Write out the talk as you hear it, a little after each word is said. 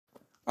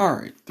All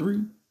right,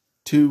 3,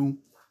 2,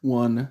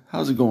 1.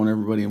 How's it going,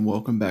 everybody? And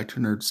welcome back to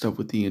Nerd Stuff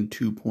with Ian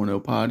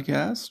 2.0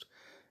 podcast.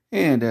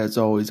 And as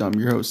always, I'm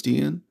your host,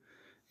 Ian.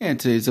 And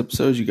today's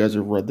episode, as you guys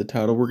have read the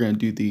title, we're going to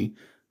do the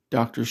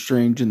Doctor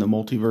Strange in the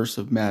Multiverse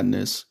of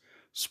Madness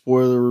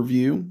spoiler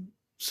review.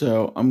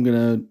 So I'm going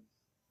to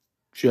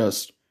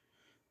just,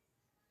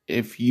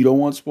 if you don't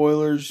want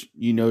spoilers,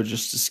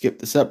 just to skip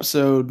this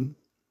episode.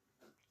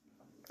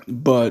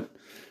 But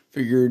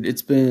figured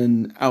it's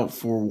been out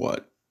for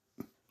what?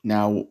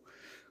 Now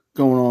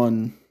going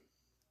on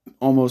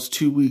almost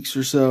 2 weeks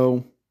or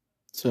so.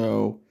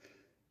 So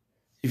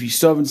if you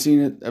still haven't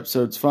seen it, the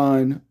episode's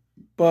fine.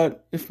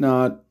 But if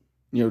not,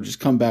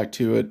 just come back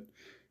to it.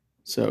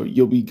 So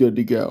you'll be good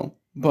to go.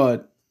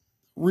 But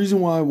reason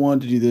why I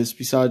wanted to do this,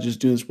 besides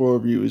just doing a spoiler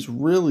review, is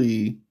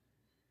really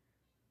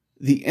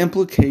the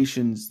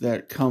implications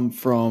that come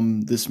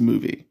from this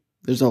movie.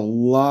 There's a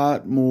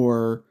lot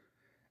more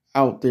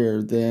out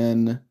there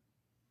than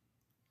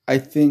I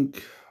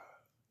think,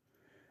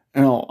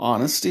 in all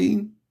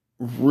honesty,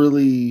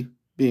 really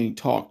being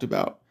talked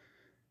about.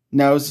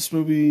 Now, is this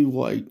movie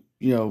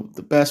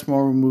the best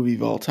Marvel movie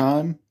of all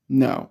time?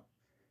 No.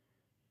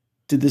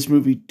 Did this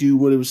movie do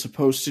what it was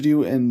supposed to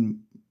do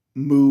and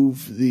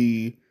move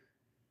the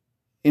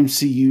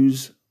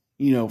MCU's,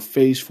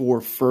 phase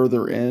 4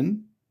 further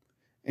in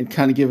and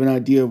kind of give an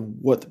idea of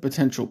what the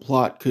potential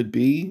plot could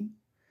be?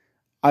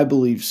 I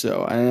believe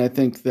so. And I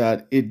think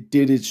that it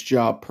did its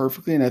job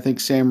perfectly. And I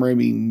think Sam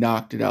Raimi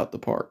knocked it out the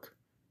park.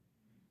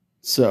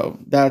 So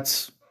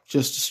that's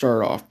just to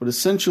start off. But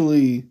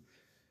essentially,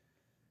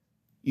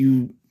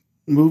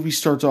 movie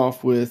starts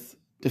off with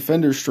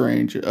Defender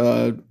Strange,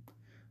 another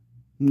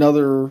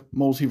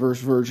multiverse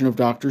version of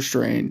Doctor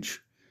Strange,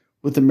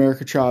 with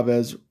America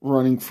Chavez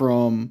running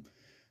from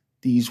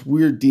these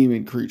weird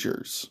demon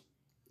creatures,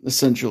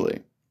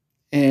 essentially.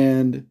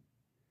 And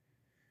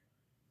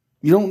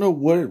you don't know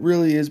what it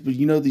really is, but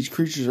these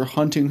creatures are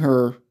hunting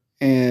her,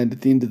 and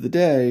at the end of the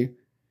day,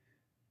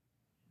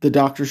 the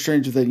Doctor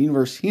Strange of that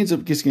universe, he ends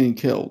up just getting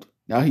killed.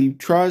 Now, he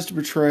tries to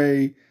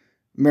betray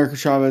America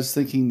Chavez,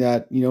 thinking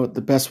that,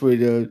 the best way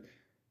to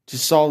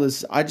solve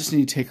this, I just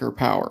need to take her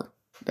power.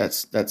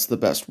 That's the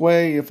best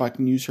way. If I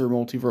can use her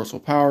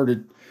multiversal power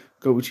to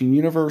go between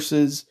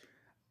universes,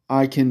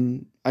 I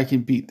can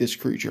beat this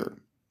creature.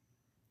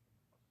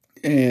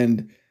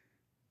 And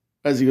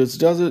as he goes to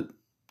does it,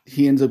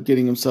 he ends up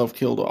getting himself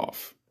killed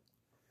off.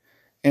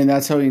 And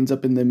that's how he ends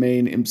up in the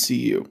main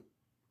MCU.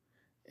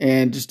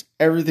 And just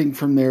everything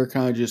from there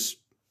kind of just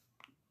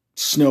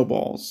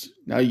snowballs.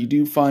 Now, you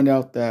do find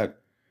out that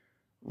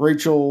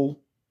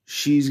Rachel,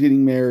 she's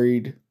getting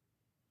married.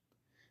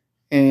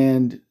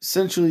 And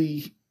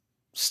essentially,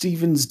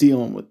 Steven's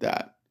dealing with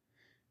that.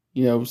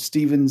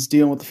 Steven's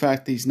dealing with the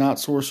fact that he's not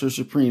Sorcerer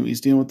Supreme. He's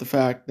dealing with the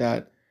fact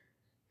that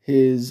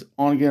his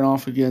on-again,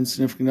 off-again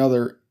significant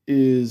other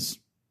is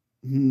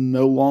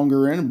no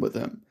longer in with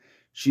him.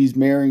 She's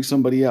marrying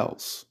somebody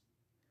else.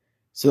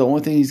 So the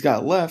only thing he's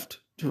got left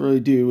to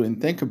really do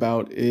and think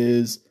about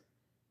is,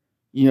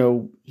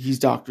 he's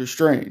Doctor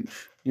Strange.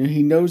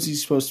 He knows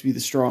he's supposed to be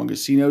the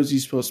strongest. He knows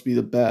he's supposed to be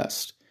the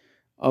best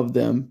of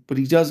them, but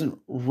he doesn't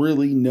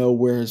really know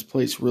where his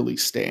place really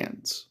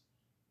stands.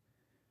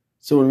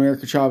 So when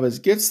America Chavez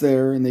gets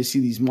there and they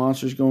see these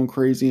monsters going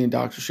crazy and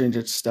Doctor Strange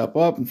has to step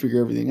up and figure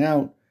everything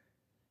out,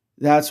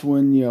 that's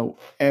when,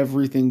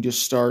 everything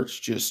just starts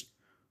just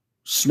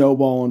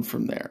snowballing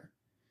from there.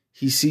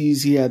 He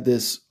sees he had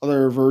this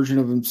other version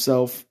of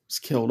himself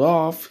killed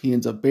off. He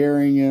ends up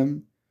burying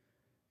him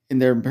in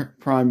their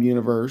prime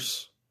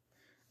universe.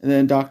 And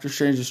then Doctor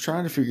Strange is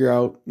trying to figure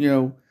out,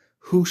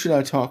 who should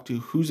I talk to?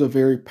 Who's a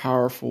very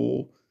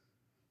powerful,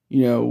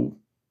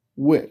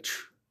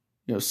 witch?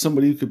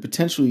 Somebody who could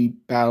potentially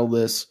battle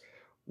this,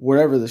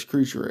 whatever this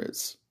creature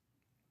is.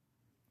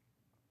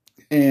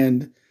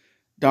 And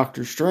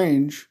Doctor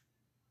Strange,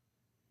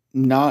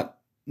 not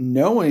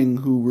knowing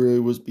who really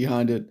was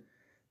behind it,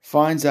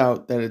 finds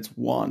out that it's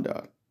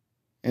Wanda.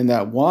 And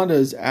that Wanda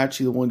is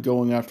actually the one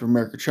going after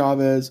America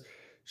Chavez.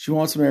 She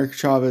wants America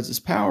Chavez's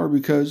power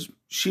because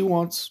she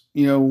wants,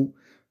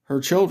 her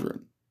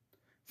children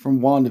from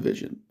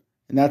WandaVision.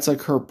 And that's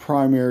like her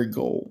primary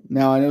goal.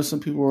 Now, I know some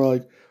people are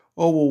like,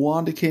 oh, well,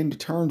 Wanda came to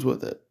terms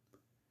with it.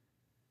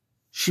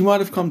 She might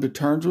have come to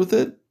terms with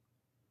it.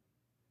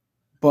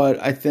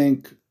 But I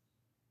think,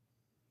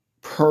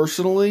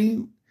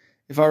 personally,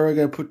 if I were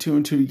going to put two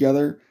and two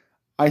together,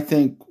 I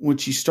think when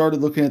she started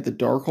looking at the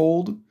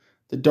Darkhold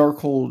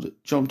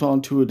jumped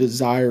onto a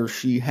desire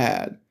she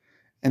had.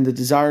 And the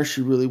desire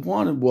she really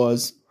wanted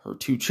was her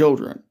 2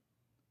 children.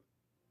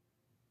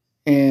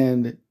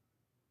 And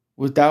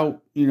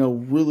without,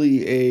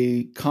 really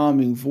a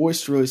calming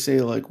voice to really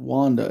say, like,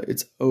 Wanda,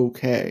 it's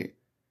okay.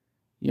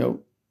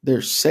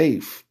 They're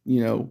safe.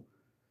 Even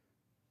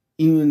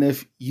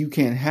if you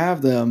can't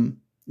have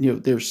them,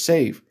 they're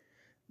safe.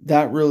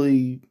 That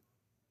really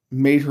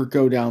made her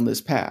go down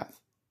this path.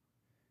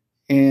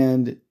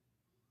 And,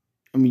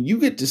 you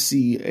get to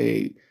see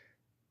a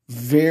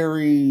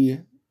very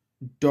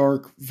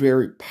dark,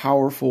 very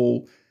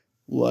powerful,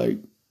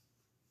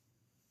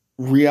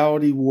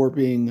 reality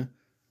warping,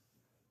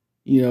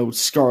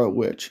 Scarlet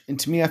Witch. And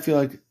to me, I feel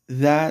like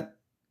that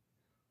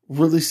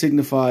really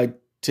signified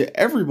to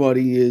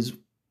everybody is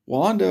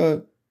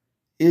Wanda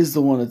is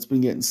the one that's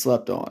been getting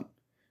slept on.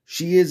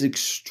 She is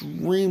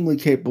extremely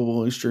capable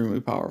and extremely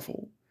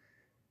powerful.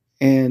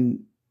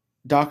 And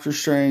Doctor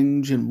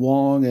Strange and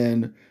Wong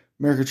and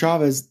America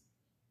Chavez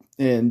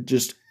and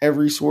just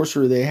every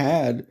sorcerer they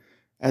had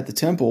at the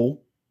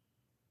temple,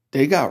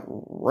 they got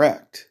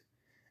wrecked.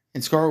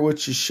 And Scarlet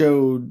Witch just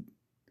showed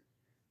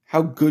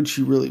how good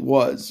she really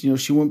was.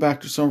 She went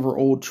back to some of her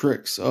old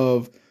tricks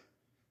of,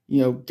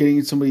 getting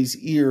in somebody's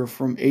ear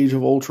from Age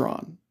of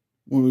Ultron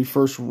when we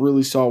first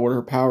really saw what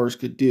her powers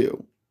could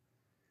do.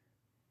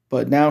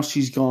 But now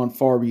she's gone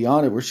far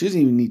beyond it where she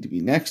doesn't even need to be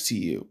next to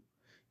you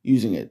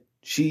using it.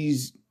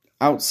 She's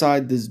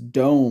outside this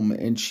dome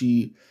and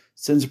she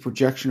sends a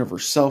projection of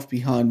herself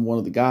behind one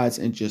of the guys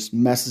and just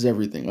messes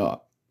everything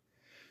up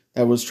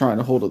that was trying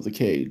to hold up the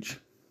cage.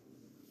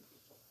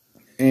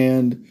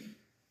 And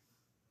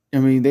I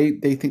mean,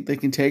 they think they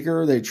can take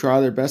her. They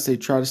try their best. They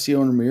try to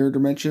steal in a mirror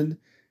dimension.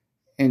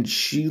 And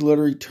she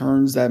literally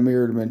turns that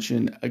mirror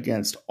dimension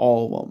against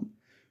all of them.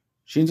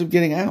 She ends up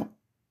getting out.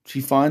 She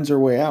finds her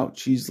way out.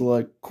 She's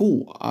like,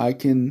 cool, I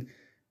can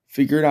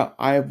figure it out.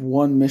 I have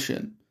one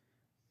mission.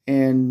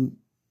 And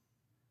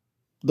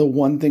the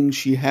one thing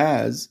she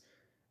has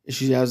is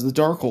she has the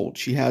Darkhold.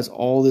 She has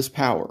all this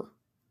power.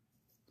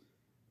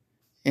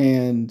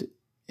 And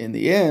in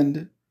the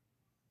end,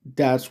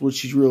 that's what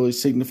she really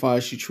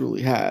signifies she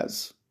truly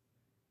has.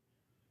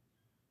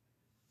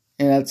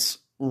 And that's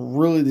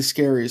really the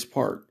scariest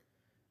part.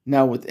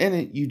 Now within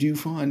it, you do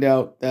find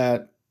out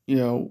that,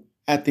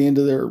 at the end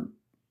of their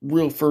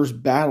real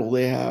first battle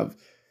they have,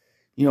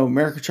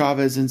 America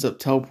Chavez ends up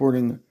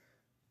teleporting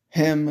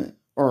him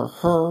or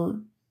her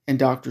and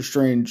Doctor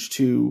Strange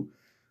to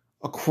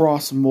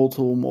across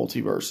multiple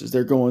multiverses.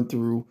 They're going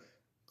through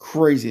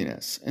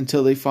craziness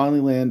until they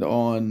finally land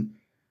on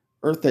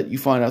Earth that you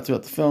find out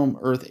throughout the film,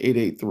 Earth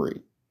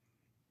 883.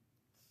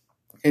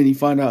 And you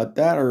find out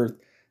that Earth,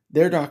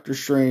 their Doctor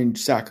Strange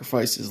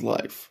sacrificed his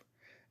life.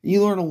 And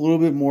you learn a little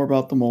bit more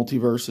about the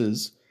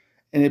multiverses,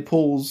 and it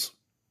pulls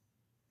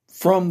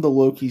from the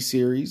Loki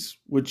series,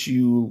 which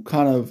you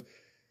kind of,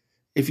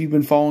 if you've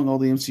been following all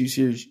the MCU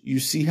series, you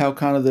see how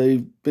kind of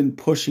they've been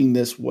pushing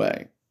this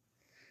way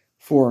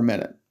for a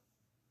minute.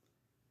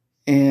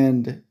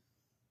 And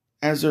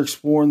as they're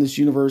exploring this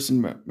universe,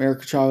 and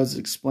America Chavez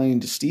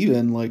explained to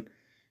Steven,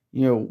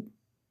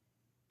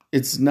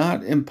 it's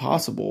not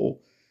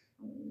impossible,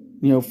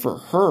 for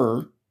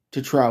her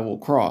to travel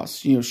across.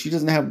 She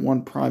doesn't have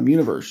one prime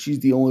universe. She's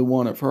the only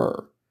one of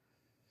her.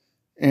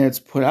 And it's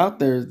put out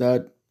there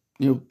that,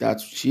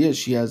 that's what she is.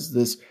 She has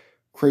this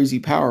crazy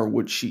power,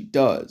 which she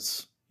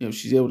does.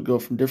 She's able to go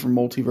from different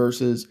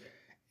multiverses,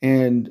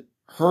 and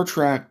her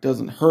track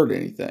doesn't hurt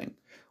anything.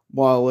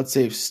 While, let's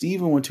say, if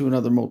Steven went to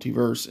another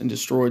multiverse and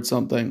destroyed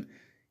something,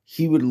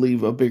 he would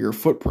leave a bigger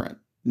footprint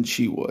than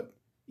she would.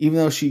 Even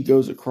though she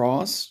goes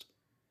across,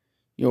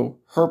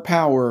 her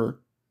power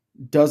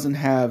doesn't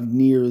have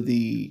near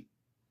the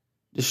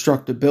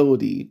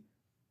destructibility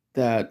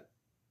that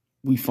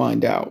we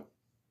find out.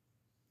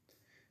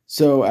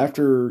 So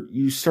after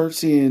you start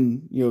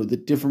seeing, the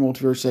different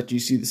multiverses, that you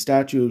see the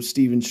statue of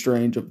Stephen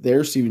Strange, of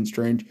their Stephen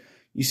Strange,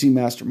 you see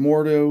Master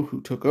Mordo,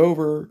 who took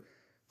over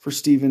for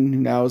Stephen, who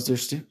now is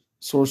their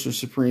Sorcerer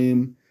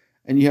Supreme.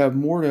 And you have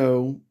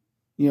Mordo,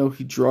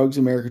 he drugs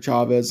America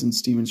Chavez and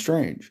Stephen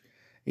Strange.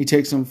 He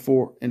takes them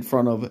in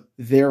front of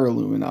their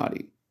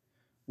Illuminati,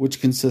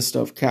 which consists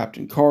of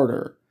Captain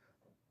Carter,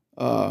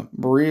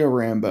 Maria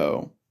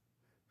Rambeau,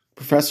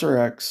 Professor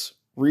X,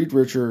 Reed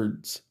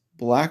Richards,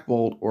 Black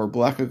Bolt or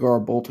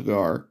Blackagar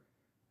Boltagar,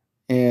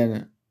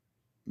 and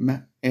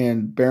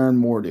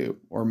Baron Mordo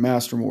or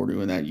Master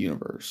Mordo in that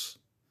universe.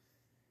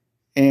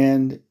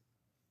 And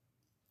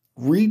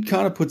Reed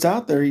kind of puts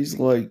out there, he's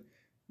like,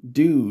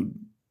 dude,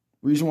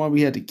 reason why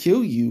we had to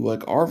kill you,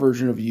 like our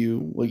version of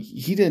you, like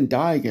he didn't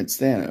die against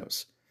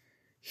Thanos.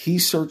 He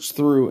searched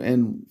through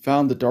and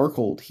found the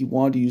Darkhold. He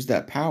wanted to use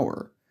that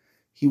power.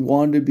 He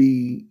wanted to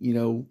be,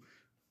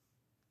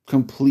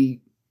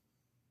 complete.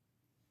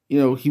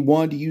 He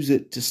wanted to use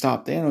it to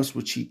stop Thanos,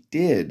 which he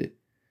did.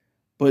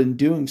 But in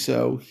doing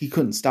so, he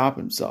couldn't stop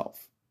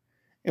himself.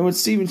 And what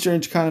Stephen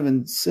Strange kind of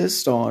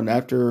insists on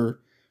after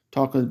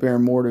talking to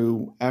Baron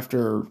Mordo,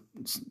 after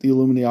the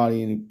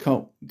Illuminati and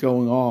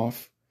going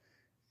off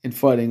and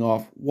fighting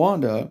off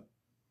Wanda,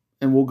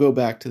 and we'll go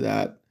back to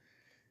that,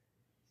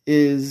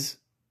 is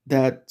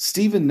that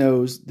Stephen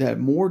knows that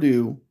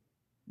Mordo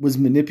was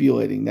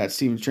manipulating that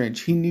Stephen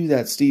Strange. He knew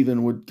that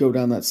Stephen would go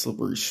down that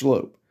slippery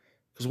slope.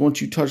 Because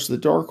once you touch the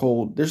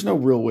Darkhold, there's no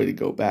real way to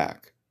go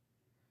back.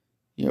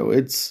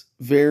 It's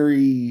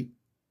very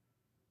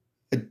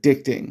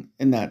addicting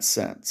in that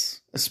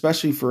sense.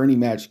 Especially for any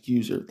magic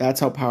user. That's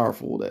how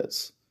powerful it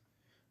is.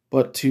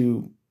 But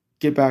to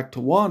get back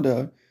to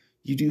Wanda,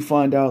 you do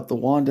find out the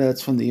Wanda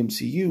that's from the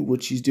MCU,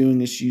 what she's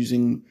doing is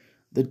using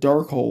the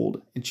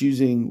Darkhold. It's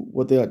using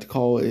what they like to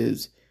call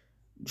is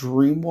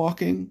dream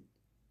walking.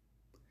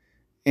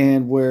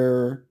 and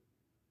where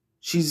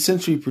she's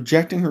essentially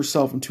projecting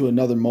herself into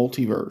another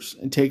multiverse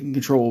and taking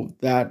control of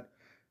that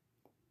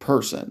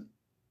person.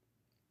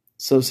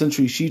 So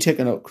essentially, she's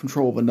taking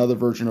control of another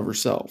version of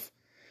herself,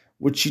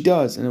 which she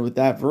does. And with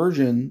that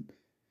version,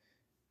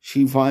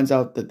 she finds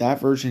out that that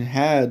version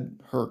had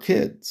her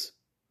kids,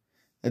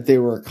 that they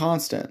were a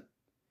constant,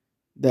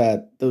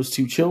 that those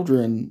two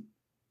children,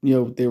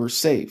 they were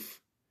safe,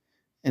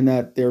 and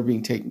that they were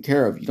being taken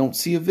care of. You don't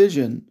see a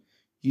vision.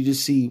 You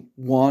just see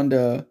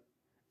Wanda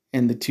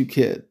and the two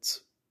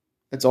kids.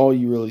 That's all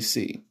you really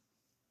see.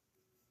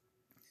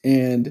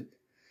 And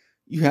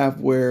you have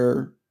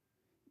where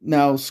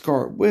now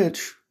Scarlet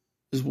Witch,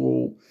 as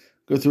we'll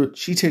go through it,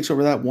 she takes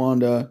over that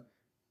Wanda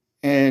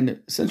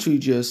and essentially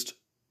just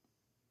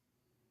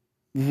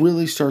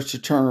really starts to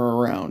turn her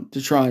around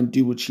to try and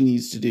do what she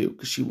needs to do.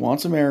 Because she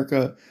wants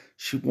America,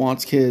 she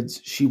wants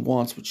kids, she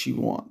wants what she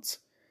wants.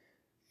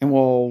 And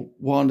while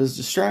Wanda's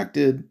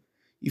distracted,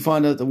 you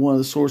find out that one of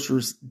the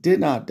sorcerers did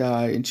not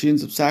die, and she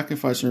ends up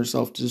sacrificing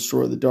herself to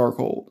destroy the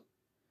Darkhold.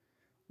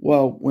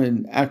 Well,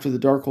 after the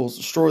Darkhold is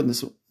destroyed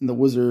and the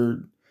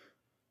wizard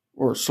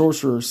or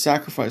sorcerer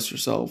sacrificed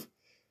herself,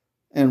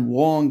 and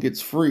Wong gets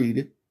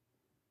freed,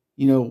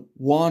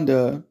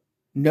 Wanda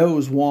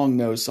knows Wong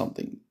knows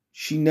something.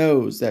 She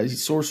knows that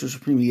he's Sorcerer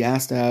Supreme. He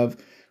has to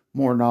have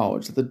more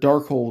knowledge. That the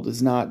Darkhold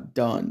is not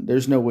done.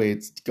 There's no way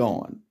it's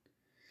gone.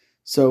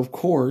 So, of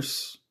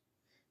course,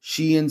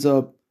 she ends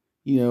up,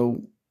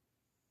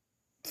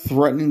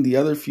 threatening the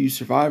other few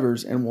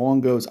survivors, and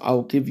Wong goes,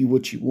 I'll give you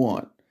what you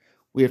want.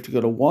 We have to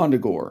go to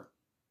Wundagore.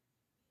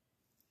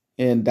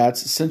 And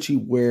that's essentially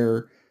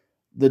where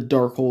the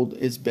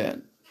Darkhold has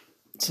been.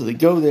 So they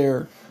go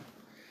there,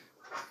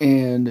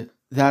 and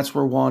that's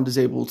where Wanda's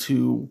able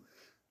to,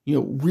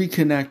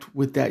 reconnect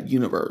with that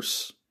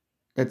universe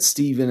that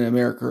Steve and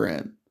America are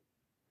in,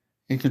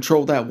 and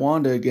control that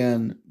Wanda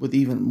again with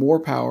even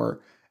more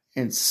power,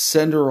 and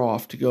send her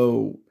off to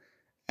go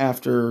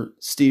after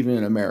Steven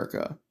and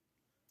America.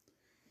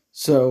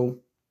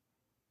 So,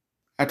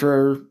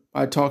 after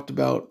I talked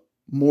about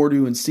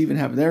Mordo and Steven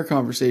having their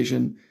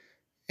conversation,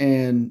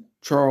 and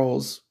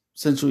Charles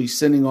essentially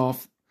sending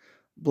off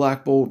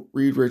Black Bolt,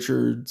 Reed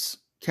Richards,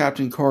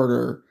 Captain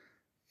Carter,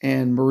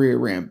 and Maria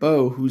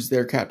Rambeau, who's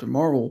their Captain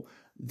Marvel,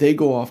 they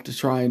go off to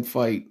try and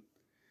fight,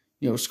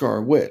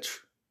 Scarlet Witch.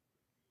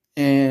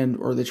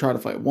 Or they try to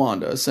fight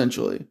Wanda,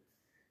 essentially.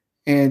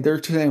 And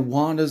they're saying,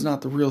 Wanda's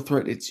not the real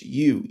threat, it's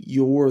you.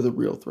 You're the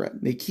real threat.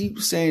 And they keep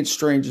saying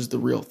Strange is the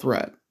real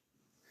threat.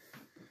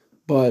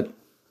 But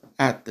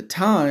at the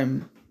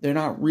time, they're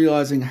not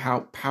realizing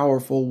how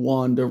powerful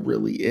Wanda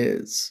really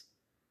is.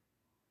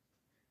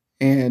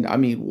 And,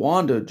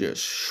 Wanda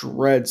just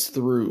shreds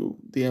through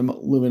the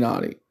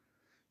Illuminati.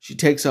 She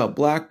takes out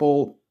Black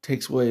Bolt,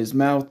 takes away his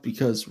mouth,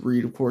 because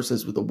Reed, of course,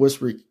 says with a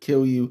whisper he could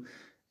kill you.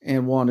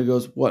 And Wanda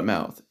goes, what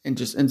mouth? And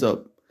just ends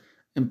up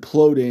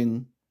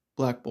imploding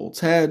Black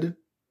Bolt's head,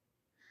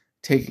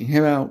 taking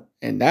him out.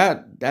 And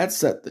that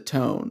set the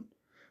tone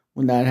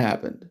when that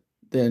happened.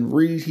 Then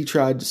Reed, he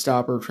tried to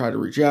stop her, tried to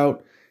reach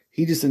out.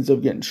 He just ends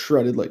up getting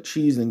shredded like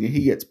cheese, and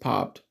he gets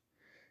popped.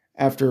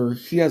 After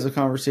he has a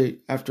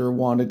conversation, after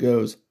Wanda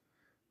goes,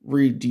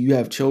 Reed, do you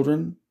have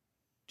children?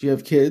 Do you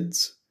have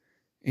kids?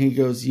 And he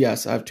goes,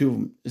 yes, I have two of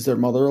them. Is their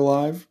mother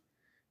alive?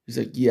 He's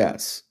like,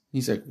 yes.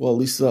 He's like, well, at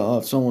least I'll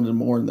have someone to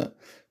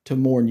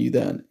mourn you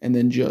then. And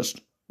then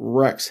just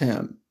wrecks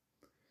him.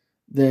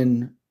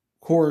 Then,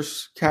 of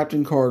course,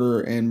 Captain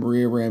Carter and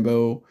Maria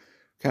Rambeau,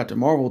 Captain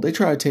Marvel, they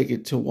try to take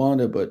it to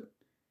Wanda, but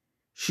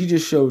she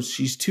just shows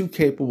she's too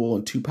capable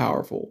and too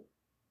powerful.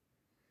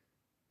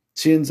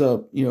 She ends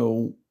up,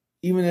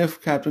 even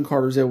if Captain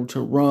Carter's able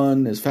to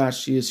run as fast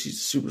as she is, she's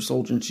a super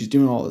soldier and she's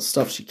doing all the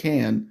stuff she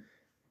can,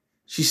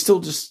 she's still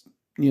just,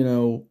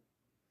 an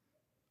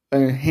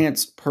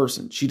enhanced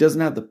person. She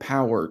doesn't have the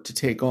power to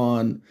take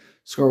on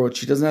Scarlet Witch.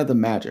 She doesn't have the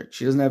magic.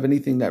 She doesn't have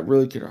anything that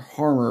really could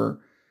harm her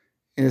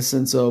in a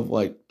sense of,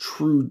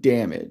 true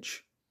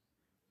damage.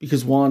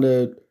 Because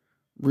Wanda,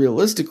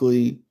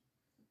 realistically,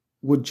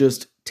 would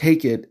just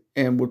take it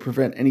and would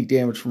prevent any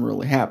damage from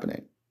really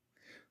happening.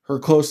 Her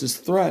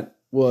closest threat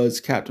was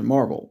Captain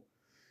Marvel,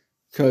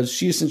 because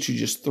she essentially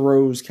just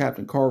throws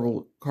Captain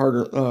Carter's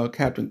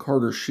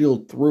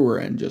shield through her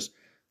and just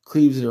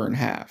cleaves her in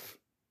half,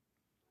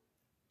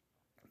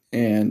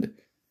 and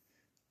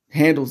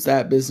handles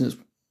that business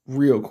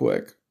real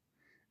quick.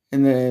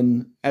 And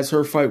then, as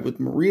her fight with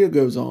Maria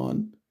goes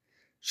on,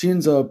 she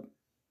ends up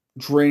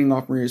draining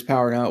off Maria's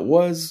power. Now, it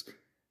was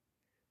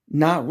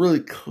not really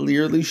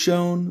clearly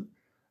shown,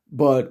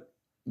 but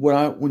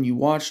when you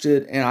watched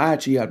it, and I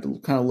actually had to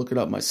kind of look it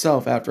up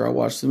myself after I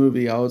watched the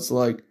movie, I was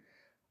like,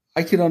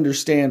 I can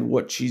understand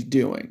what she's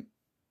doing.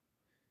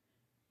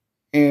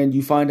 And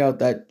you find out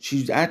that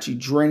she's actually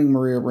draining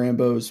Maria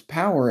Rambeau's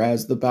power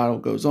as the battle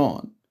goes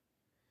on.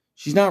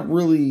 She's not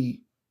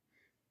really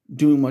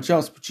doing much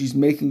else, but she's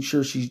making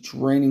sure she's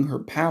draining her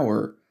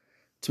power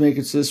to make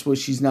it so this way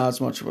she's not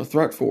as much of a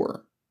threat for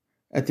her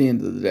at the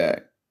end of the day.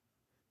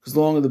 Because the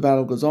longer the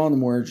battle goes on, the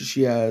more energy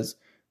she has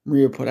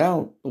Maria put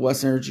out, the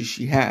less energy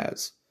she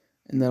has.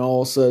 And then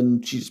all of a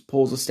sudden, she just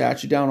pulls a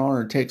statue down on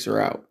her and takes her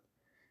out.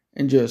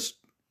 And just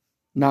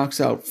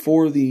knocks out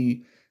 4 of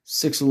the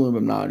 6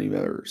 Illuminati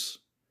members.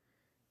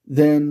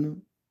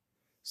 Then,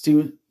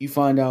 Steven, you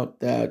find out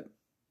that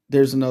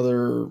there's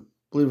another, I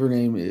believe her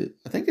name is,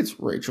 I think it's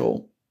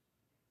Rachel.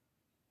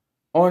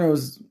 Oh, no,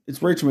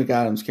 it's Rachel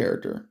McAdams'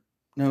 character.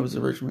 No, is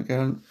it Rachel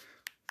McAdams?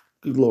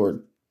 Good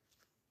Lord.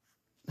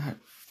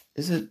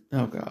 Is it?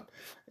 Oh, God.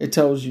 It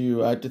tells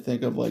you, I have to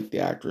think of, like, the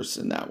actress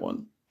in that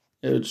one.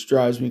 It just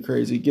drives me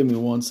crazy. Give me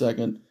 1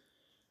 second.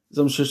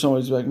 I'm sure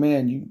somebody's like,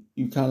 man,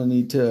 you kind of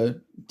need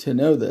to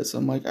know this.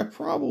 I'm like, I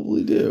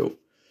probably do.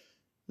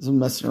 Because I'm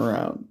messing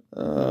around.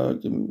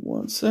 Give me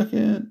 1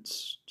 second.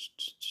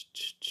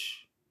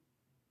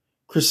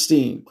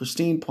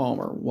 Christine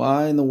Palmer.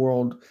 Why in the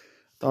world? I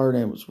thought her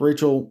name was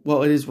Rachel.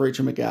 Well, it is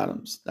Rachel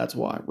McAdams. That's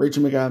why.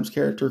 Rachel McAdams'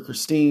 character,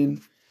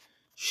 Christine,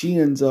 she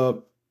ends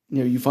up,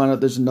 you find out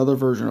there's another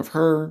version of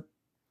her.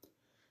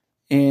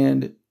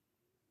 And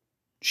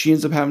she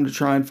ends up having to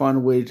try and find a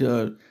way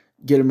to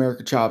get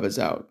America Chavez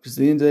out. Because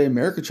at the end of the day,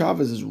 America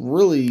Chavez is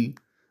really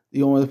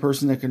the only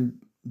person that can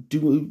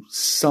do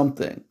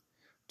something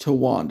to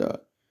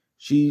Wanda.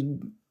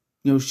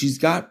 She's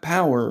got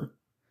power.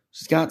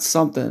 She's got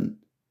something.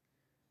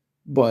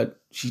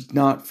 But she's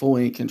not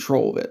fully in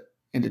control of it.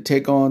 And to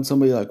take on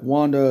somebody like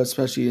Wanda,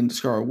 especially in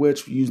Scarlet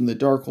Witch, using the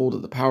Darkhold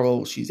at the power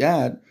level she's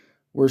at,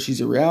 where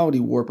she's a reality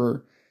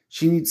warper,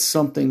 she needs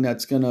something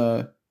that's going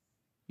to,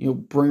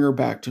 bring her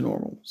back to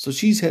normal. So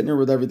she's hitting her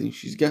with everything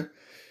she's got.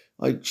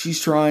 Like, she's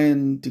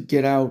trying to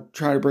get out,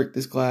 try to break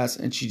this glass,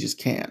 and she just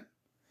can't.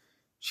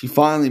 She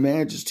finally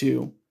manages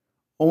to,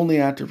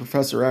 only after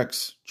Professor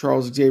X,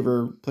 Charles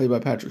Xavier, played by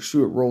Patrick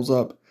Stewart, rolls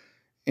up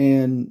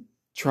and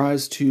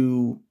tries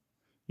to,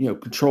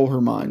 control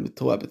her mind with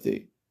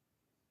telepathy.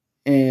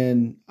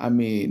 And,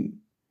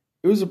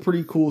 it was a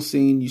pretty cool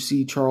scene. You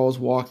see Charles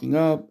walking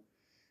up,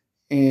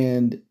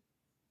 and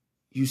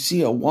you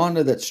see a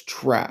Wanda that's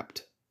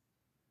trapped.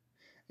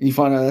 And you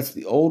find out that's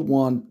the old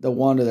one, the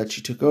Wanda that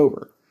she took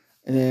over.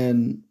 And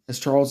then as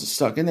Charles is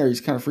stuck in there,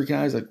 he's kind of freaking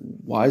out. He's like,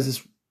 why is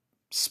this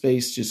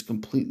space just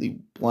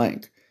completely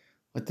blank?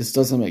 Like, this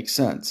doesn't make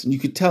sense. And you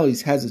could tell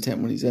he's hesitant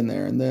when he's in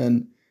there. And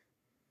then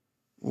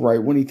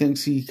right when he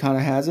thinks he kind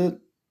of has it,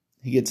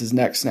 he gets his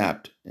neck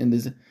snapped in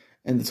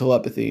the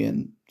telepathy.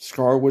 And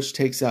Scarlet Witch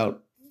takes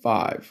out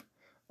 5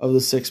 of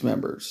the 6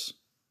 members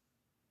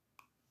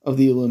of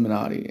the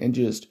Illuminati and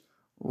just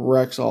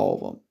wrecks all of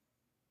them.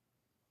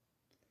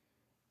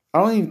 I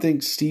don't even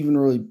think Steven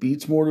really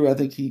beats Mordo. I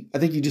think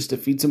he just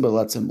defeats him but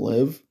lets him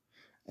live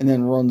and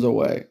then runs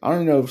away. I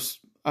don't know if,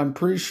 I'm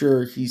pretty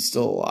sure he's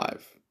still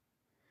alive.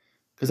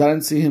 Because I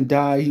didn't see him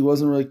die. He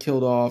wasn't really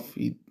killed off.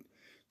 He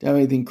didn't have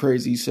anything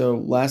crazy. So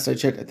last I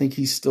checked, I think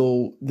he's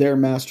still, their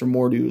Master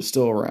Mordo is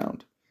still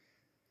around.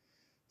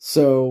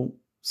 So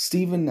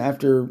Steven,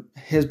 after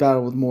his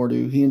battle with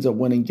Mordo, he ends up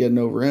winning, getting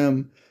over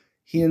him.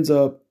 He ends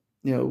up,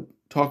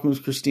 talking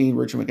with Christine,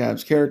 Rachel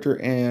McAdams'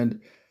 character, and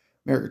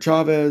America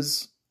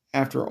Chavez.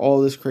 After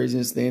all this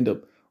craziness, they end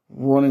up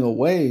running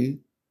away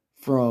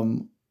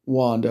from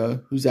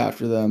Wanda, who's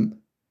after them.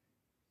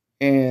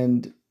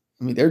 And,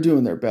 they're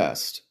doing their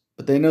best.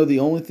 But they know the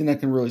only thing that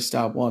can really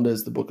stop Wanda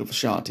is the Book of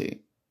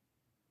Ashanti.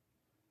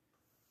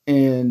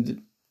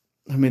 And,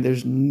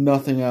 there's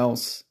nothing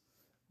else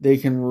they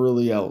can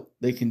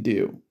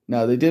do.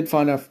 Now, they did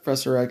find out from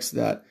Professor X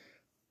that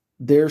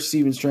their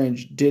Stephen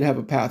Strange did have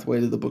a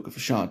pathway to the Book of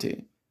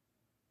Ashanti,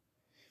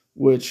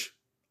 which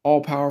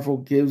all-powerful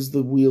gives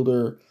the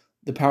wielder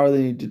the power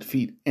they need to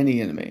defeat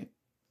any enemy.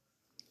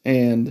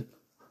 And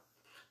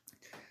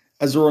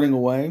as they're running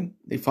away,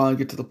 they finally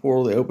get to the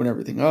portal, they open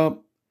everything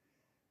up,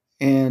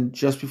 and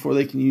just before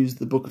they can use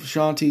the Book of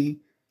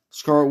Ashanti,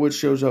 Scarlet Witch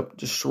shows up,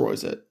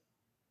 destroys it,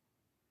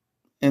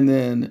 and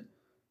then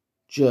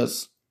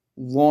just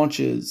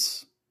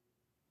launches,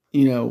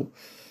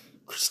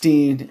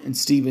 Christine and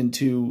Steven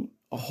to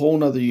a whole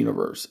nother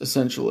universe,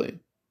 essentially,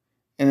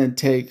 and then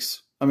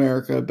takes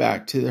America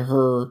back to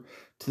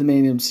the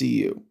main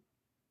MCU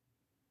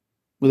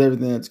with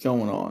everything that's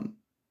going on.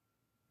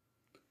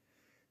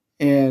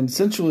 And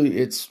essentially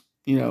it's,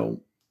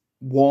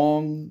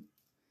 Wong,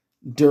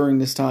 during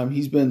this time,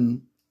 he's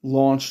been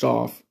launched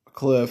off a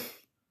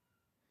cliff.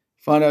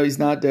 Find out he's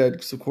not dead,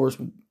 because of course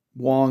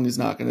Wong is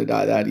not going to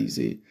die that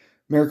easy.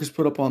 America's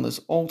put up on this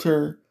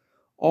altar,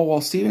 all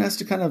while Steven has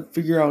to kind of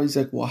figure out, he's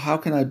like, well, how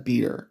can I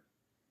beat her?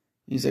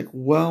 He's like,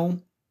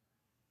 well,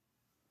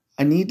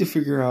 I need to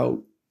figure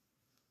out,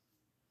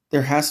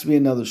 there has to be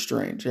another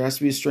Strange. There has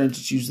to be a Strange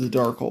that's used the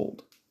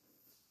Darkhold.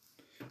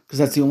 Because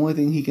that's the only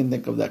thing he can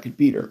think of that could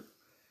beat her.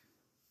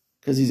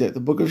 Because he's like, the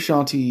Book of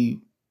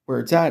Ashanti, where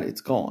it's at,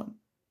 it's gone.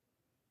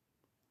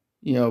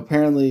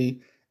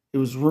 Apparently it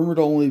was rumored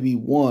to only be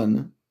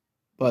 1,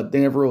 but they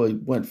never really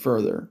went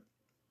further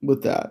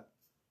with that.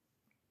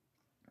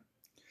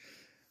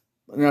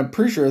 And I'm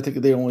pretty sure, I think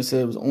they only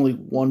said it was only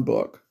 1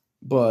 book.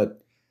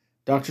 But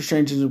Doctor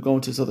Strange ends up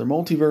going to this other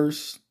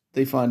multiverse.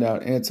 They find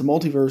out, and it's a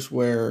multiverse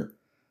where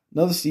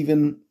another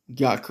Steven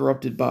got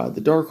corrupted by the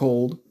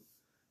Darkhold,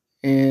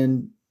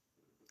 and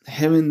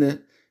him and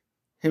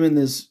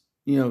this,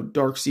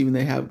 Dark Steven,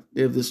 they have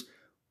this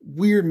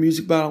weird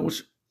music battle,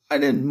 which I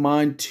didn't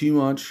mind too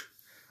much.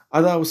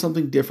 I thought it was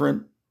something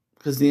different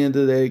because at the end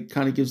of the day, it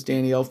kind of gives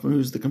Danny Elfman,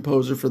 who's the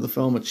composer for the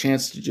film, a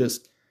chance to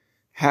just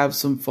have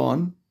some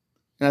fun.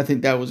 And I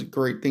think that was a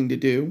great thing to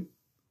do,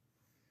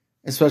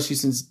 especially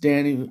since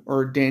Danny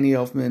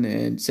Elfman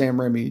and Sam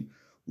Raimi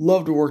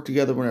love to work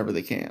together whenever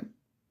they can.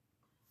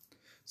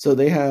 So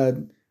they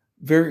had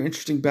very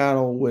interesting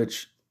battle,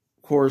 which,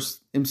 of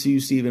course,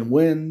 MCU Steven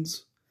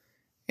wins,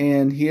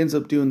 and he ends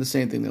up doing the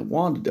same thing that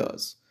Wanda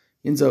does.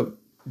 He ends up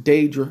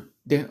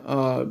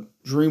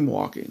dream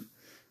walking.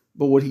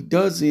 But what he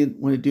does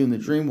when he's doing the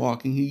dream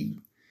walking, he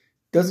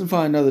doesn't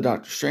find another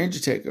Doctor Strange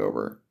to take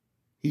over.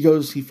 He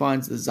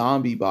finds the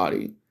zombie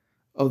body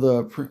of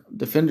the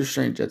Defender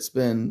Strange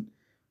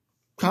that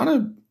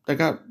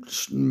got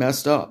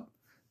messed up.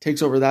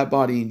 Takes over that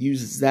body and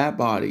uses that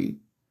body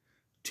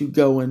to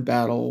go and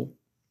battle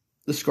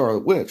the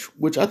Scarlet Witch,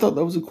 which I thought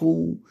that was a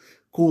cool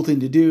thing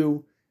to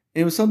do.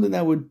 And it was something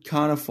that would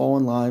kind of fall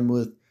in line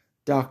with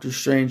Doctor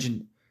Strange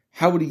and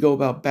how would he go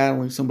about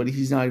battling somebody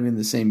he's not even in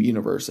the same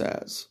universe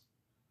as?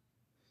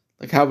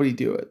 Like, how would he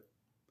do it?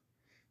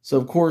 So,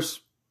 of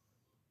course,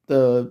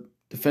 the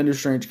Defender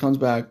Strange comes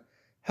back,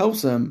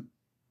 helps him,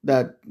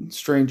 that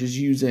Strange is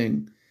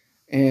using,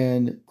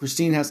 and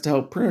Christine has to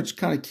help pretty much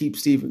kind of keep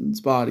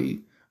Steven's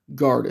body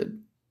guarded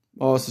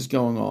while this is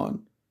going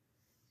on.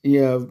 And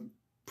you have a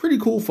pretty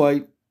cool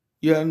fight.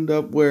 You end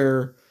up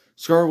where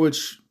Scarlet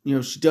Witch,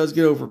 she does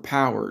get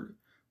overpowered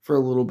for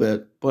a little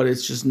bit, but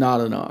it's just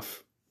not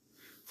enough.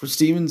 For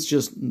Steven's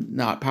just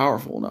not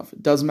powerful enough.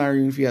 It doesn't matter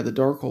even if you have the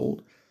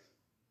Darkhold.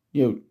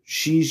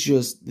 She's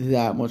just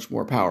that much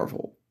more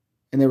powerful.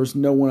 And there was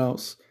no one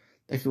else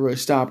that could really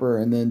stop her.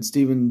 And then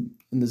Steven,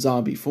 in the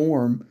zombie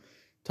form,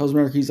 tells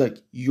America, he's like,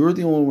 you're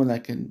the only one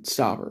that can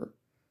stop her.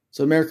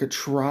 So America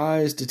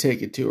tries to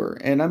take it to her.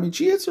 And, I mean,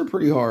 she hits her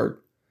pretty hard.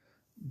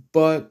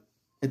 But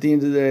at the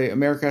end of the day,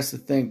 America has to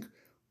think,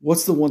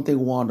 what's the one thing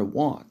Wanda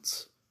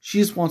wants? She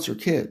just wants her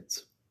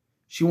kids.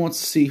 She wants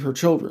to see her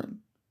children.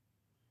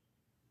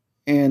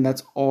 And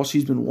that's all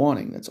she's been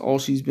wanting. That's all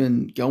she's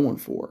been going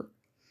for.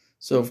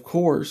 So, of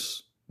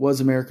course, what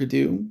does America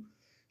do?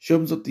 She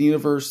opens up the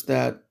universe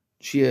that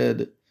she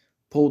had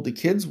pulled the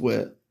kids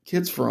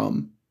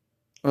from,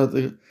 or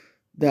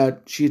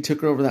that she had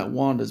taken over that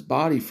Wanda's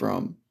body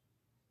from.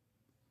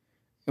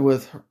 And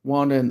with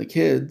Wanda and the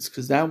kids,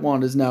 because that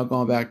Wanda's now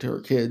gone back to her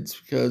kids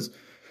because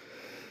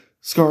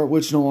Scarlet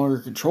Witch no longer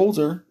controls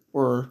her,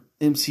 or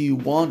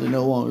MCU Wanda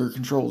no longer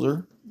controls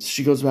her.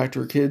 She goes back to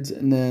her kids,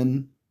 and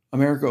then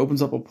America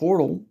opens up a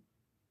portal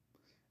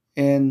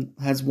and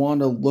has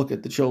Wanda look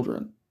at the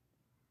children.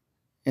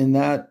 And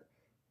that,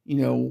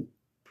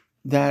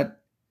 that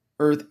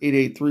Earth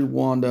 883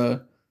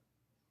 Wanda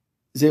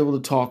is able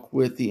to talk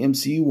with the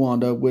MCU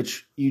Wanda,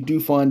 which you do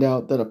find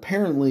out that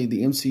apparently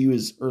the MCU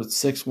is Earth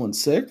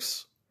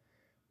 616,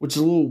 which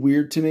is a little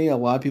weird to me. A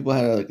lot of people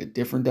had a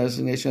different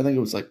designation. I think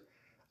it was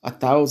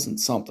 1,000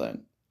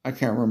 something. I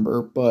can't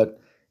remember.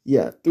 But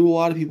yeah, threw a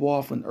lot of people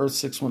off when Earth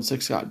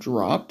 616 got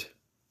dropped,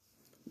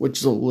 which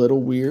is a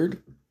little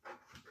weird.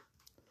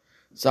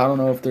 So I don't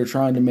know if they're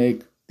trying to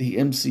make the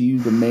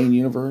MCU the main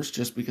universe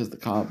just because the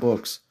comic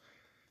books,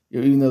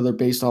 even though they're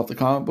based off the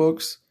comic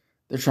books,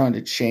 they're trying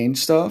to change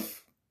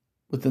stuff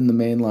within the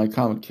mainline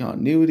comic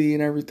continuity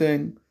and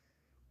everything,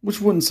 which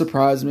wouldn't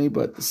surprise me,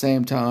 but at the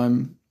same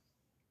time,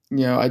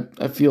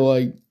 I feel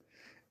like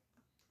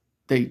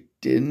they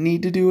didn't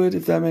need to do it,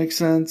 if that makes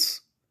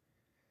sense.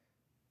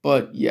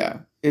 But yeah,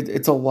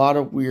 it's a lot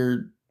of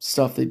weird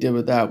stuff they did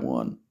with that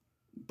one.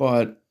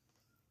 But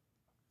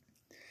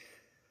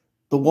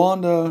the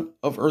Wanda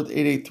of Earth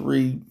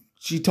 883,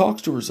 she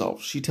talks to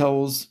herself. She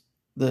tells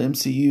the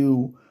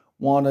MCU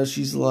Wanda,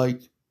 she's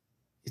like,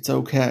 it's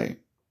okay.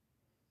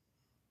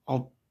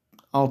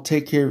 I'll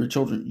take care of your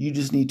children. You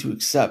just need to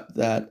accept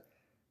that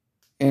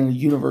in a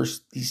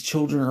universe, these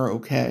children are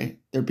okay.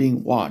 They're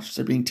being watched.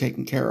 They're being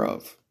taken care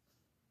of.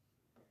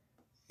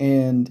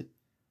 And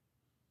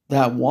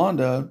that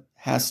Wanda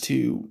has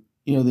to,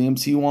 the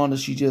MCU Wanda,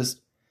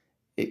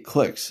 it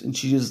clicks and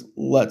she just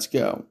lets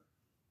go.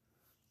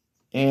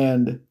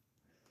 And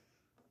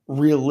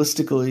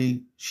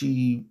realistically,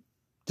 she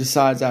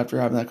decides after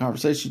having that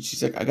conversation,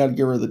 she's like, I got to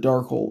get rid of the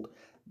Darkhold.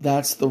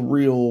 That's the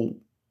real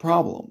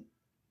problem.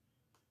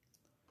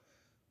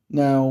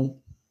 Now,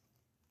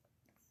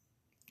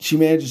 she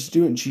manages to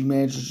do it, and she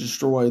manages to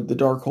destroy the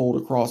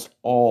Darkhold across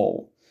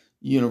all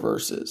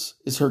universes,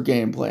 is her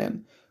game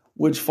plan,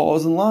 which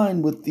falls in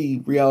line with the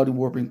reality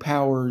warping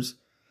powers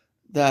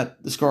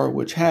that the Scarlet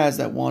Witch has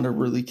that Wanda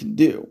really can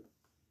do.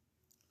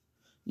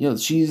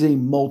 She's a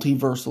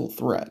multiversal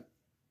threat.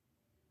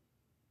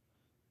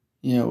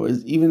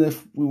 Even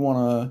if we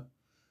want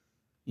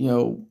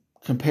to,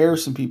 compare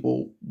some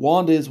people,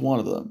 Wanda is one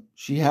of them.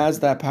 She has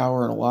that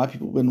power, and a lot of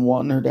people have been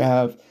wanting her to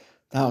have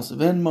the House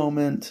of N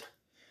moment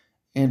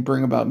and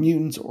bring about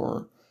mutants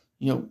or,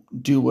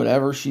 do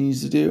whatever she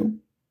needs to do.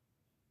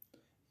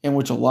 And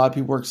which a lot of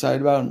people are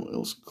excited about,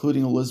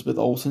 including Elizabeth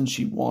Olsen.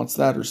 She wants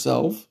that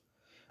herself.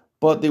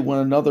 But they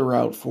went another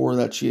route for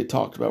that she had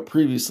talked about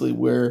previously,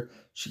 where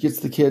she gets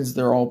the kids,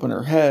 they're all up in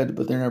her head,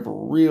 but they're never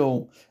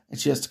real, and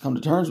she has to come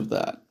to terms with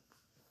that.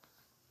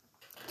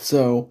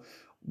 So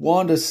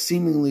Wanda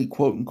seemingly,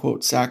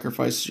 quote-unquote,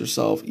 sacrifices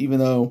herself, even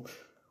though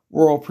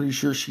we're all pretty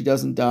sure she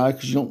doesn't die,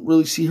 because you don't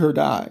really see her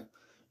die.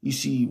 You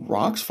see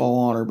rocks fall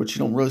on her, but you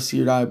don't really see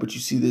her die, but you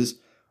see this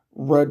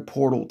red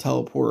portal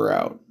teleport her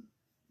out.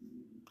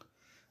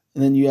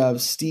 And then you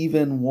have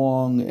Stephen,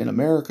 Wong, and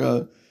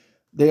America.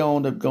 They all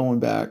end up going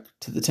back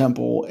to the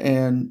temple,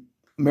 and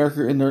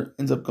America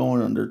ends up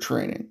going under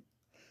training.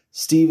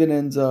 Stephen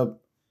ends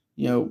up,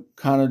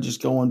 kind of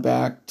just going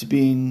back to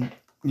being,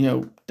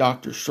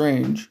 Doctor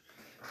Strange,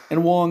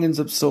 and Wong ends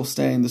up still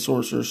staying the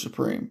Sorcerer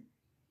Supreme.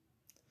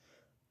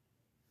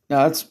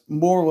 Now, that's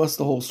more or less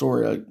the whole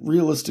story. Like,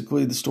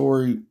 realistically, the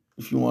story,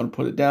 if you want to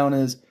put it down,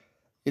 is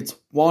it's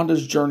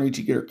Wanda's journey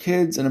to get her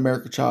kids, and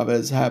America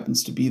Chavez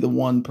happens to be the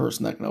one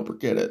person that can help her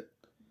get it.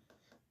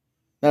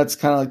 That's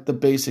kind of like the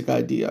basic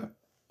idea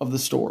of the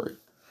story,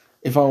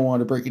 if I wanted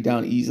to break it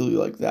down easily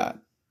like that.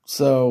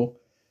 So,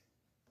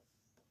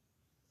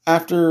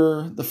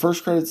 after the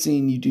first credit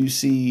scene, you do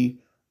see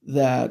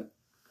that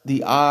the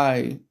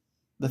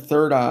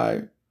third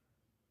eye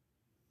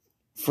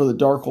for the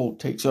Darkhold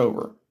takes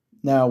over.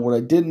 Now, what I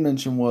didn't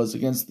mention was,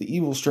 against the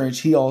Evil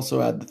Strange, he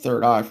also had the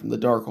third eye from the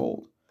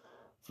Darkhold,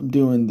 from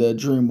doing the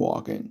dream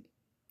walking.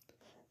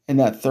 And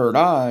that third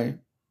eye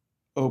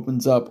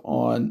opens up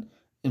on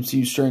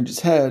MCU Strange's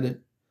head,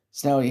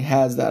 so now he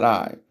has that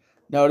eye.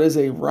 Now, it is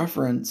a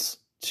reference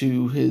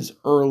to his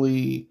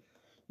early,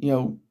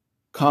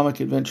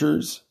 comic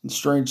adventures and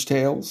Strange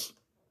Tales.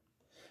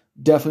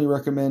 Definitely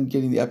recommend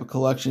getting the Epic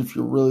Collection if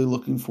you're really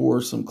looking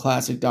for some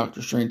classic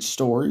Doctor Strange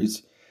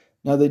stories.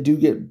 Now, they do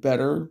get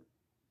better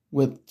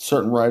with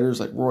certain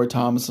writers like Roy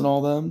Thomas and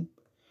all them.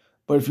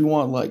 But if you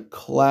want like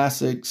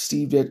classic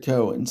Steve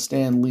Ditko and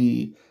Stan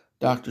Lee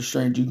Doctor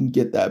Strange, you can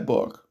get that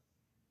book.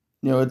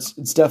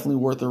 It's definitely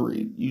worth a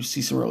read. You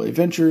see some early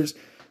adventures.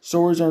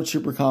 Stories aren't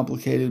super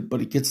complicated, but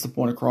it gets the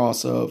point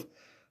across of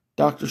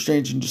Doctor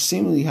Strange and just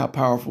seemingly how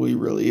powerful he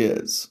really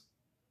is.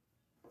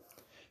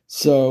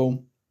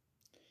 So,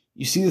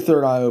 you see the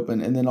third eye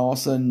open, and then all of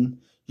a sudden,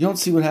 you don't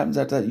see what happens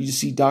after that. You just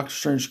see Doctor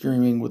Strange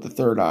screaming with the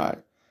third eye.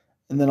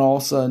 And then all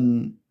of a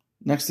sudden,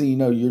 next thing you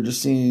know, you're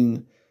just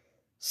seeing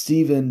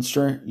Stephen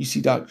Strange. You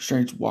see Doctor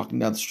Strange walking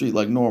down the street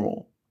like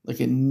normal. Like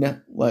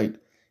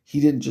he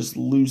didn't just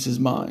lose his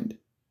mind.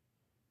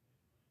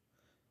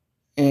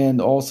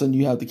 And all of a sudden,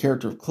 you have the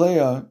character of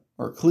Clea,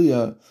 who's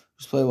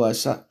played by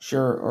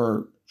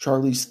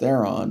Charlize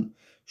Theron.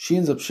 She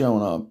ends up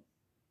showing up,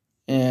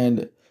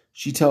 and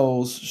she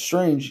tells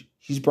Strange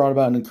he's brought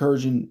about an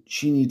incursion.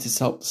 She needs his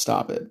help to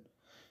stop it.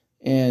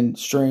 And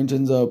Strange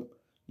ends up,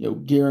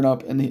 gearing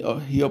up, and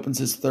he opens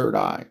his third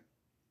eye.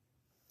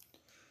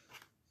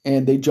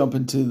 And they jump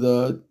into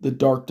the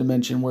dark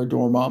dimension where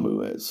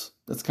Dormammu is.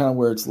 That's kind of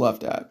where it's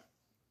left at.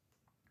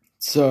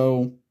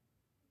 So,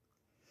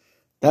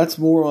 that's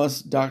more or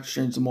less Doctor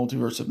Strange: The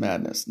Multiverse of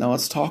Madness. Now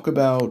let's talk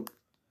about,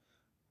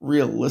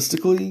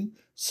 realistically,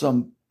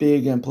 some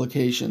big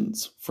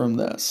implications from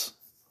this.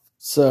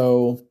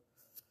 So,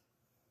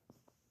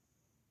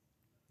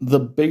 the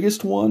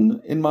biggest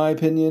one, in my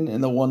opinion,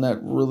 and the one that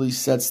really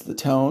sets the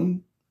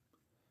tone,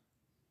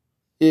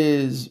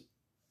 is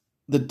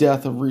the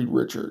death of Reed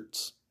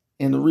Richards.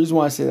 And the reason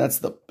why I say that's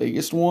the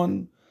biggest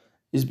one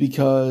is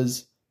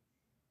because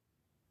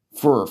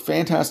for a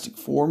Fantastic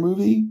Four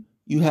movie,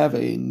 you have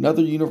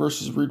another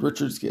universe's Reed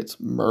Richards gets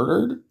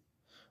murdered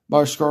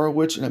by Scarlet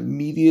Witch and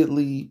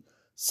immediately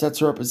sets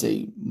her up as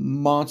a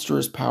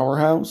monstrous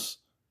powerhouse.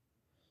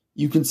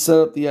 You can set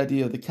up the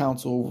idea of the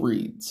Council of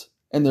Reeds,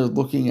 and they're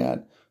looking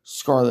at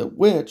Scarlet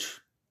Witch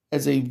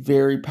as a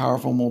very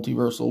powerful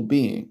multiversal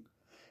being,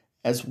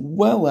 as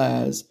well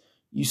as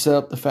you set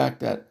up the fact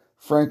that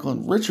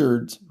Franklin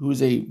Richards, who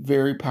is a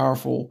very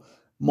powerful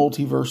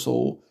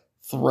multiversal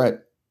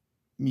threat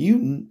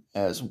mutant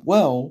as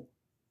well,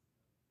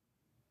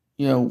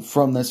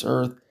 from this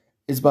Earth,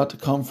 is about to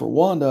come for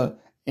Wanda,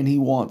 and he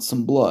wants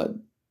some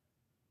blood.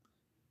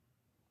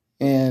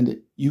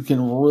 And you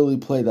can really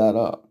play that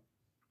up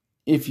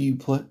if you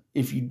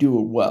do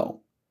it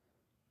well.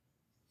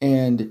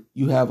 And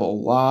you have a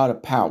lot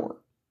of power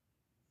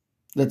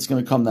that's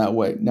going to come that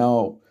way.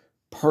 Now,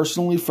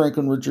 personally,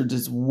 Franklin Richards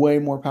is way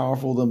more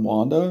powerful than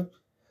Wanda,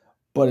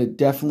 but it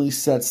definitely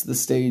sets the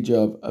stage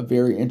of a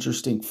very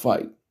interesting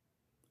fight.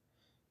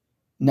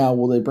 Now,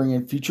 will they bring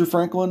in future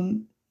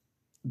Franklin?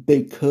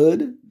 They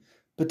could,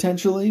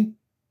 potentially.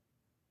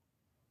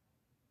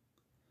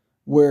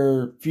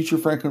 Where future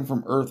Franklin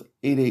from Earth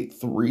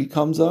 883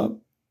 comes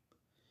up.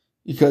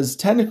 Because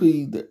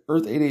technically, the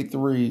Earth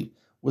 883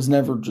 was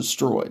never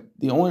destroyed.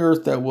 The only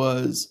Earth that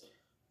was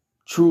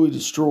truly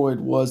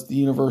destroyed was the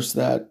universe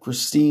that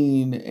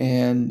Christine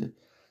and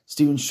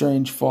Stephen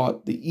Strange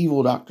fought the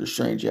evil Doctor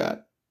Strange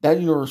at.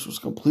 That universe was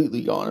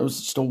completely gone. It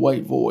was just a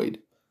white void.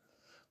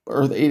 But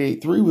Earth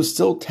 883 was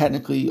still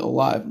technically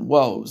alive and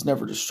well. It was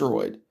never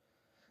destroyed.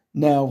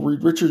 Now,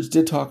 Reed Richards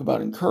did talk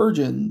about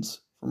incursions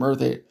from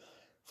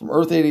from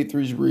Earth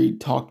 883's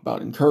Reed talked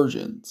about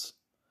incursions.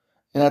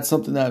 And that's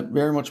something that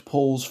very much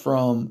pulls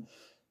from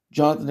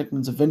Jonathan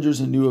Hickman's Avengers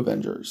and New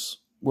Avengers,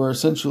 where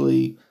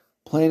essentially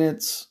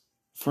planets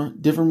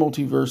from different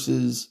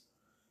multiverses,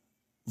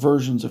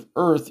 versions of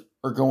Earth,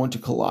 are going to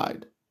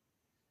collide.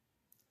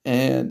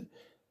 And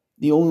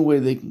the only way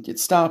they can get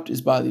stopped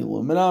is by the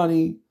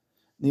Illuminati.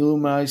 The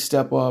Illuminati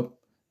step up.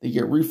 They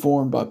get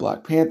reformed by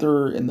Black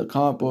Panther in the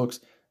comic books.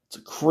 It's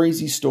a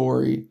crazy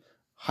story.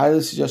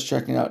 Highly suggest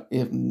checking out.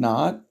 If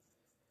not,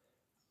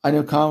 I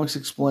know Comics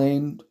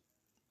Explained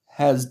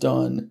has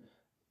done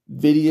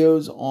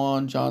videos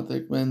on Jonathan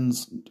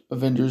Hickman's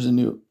Avengers and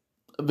New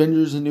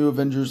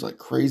Avengers like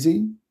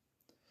crazy.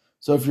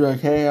 So if you're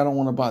like, hey, I don't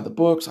want to buy the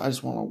books, I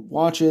just want to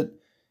watch it,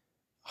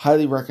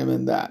 highly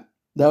recommend that.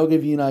 That'll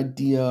give you an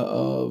idea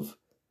of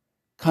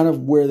kind of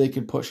where they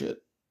could push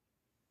it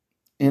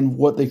and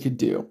what they could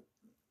do.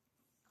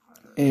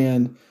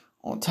 And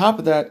on top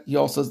of that, he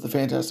also has the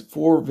Fantastic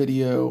Four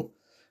video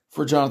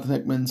for Jonathan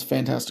Hickman's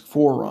Fantastic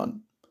Four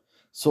run.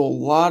 So a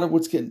lot of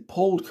what's getting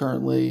pulled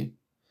currently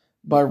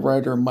by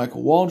writer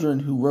Michael Waldron,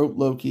 who wrote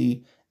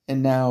Loki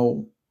and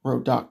now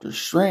wrote Doctor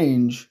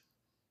Strange,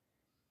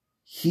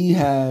 he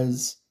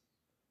has,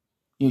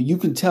 you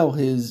can tell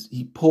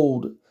he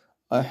pulled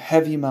a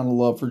heavy amount of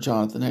love for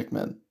Jonathan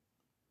Hickman.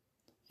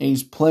 And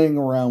he's playing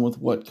around with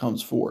what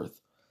comes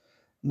forth.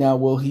 Now,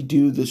 will he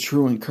do the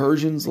true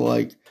incursions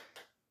like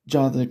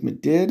Jonathan Hickman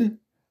did?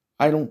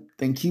 I don't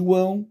think he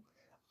will.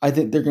 I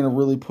think they're going to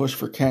really push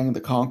for Kang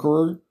the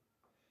Conqueror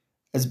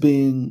as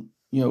being,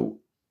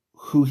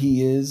 who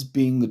he is,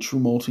 being the true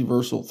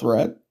multiversal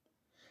threat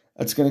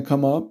that's going to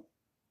come up,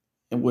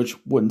 and which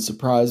wouldn't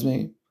surprise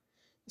me,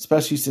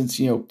 especially since,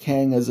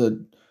 Kang is a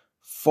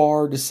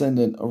far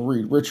descendant of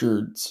Reed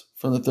Richards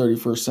from the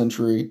 31st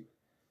century.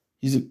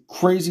 He's a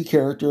crazy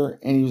character,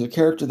 and he was a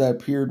character that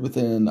appeared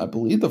within, I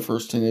believe, the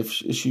first 10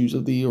 issues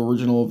of the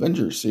original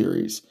Avengers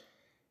series.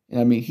 And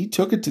I mean, he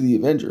took it to the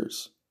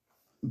Avengers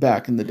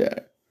back in the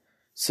day.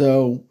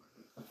 So,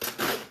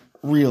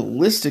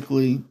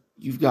 realistically,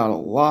 you've got a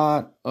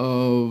lot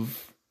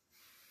of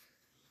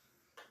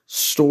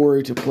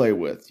story to play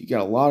with. You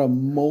got a lot of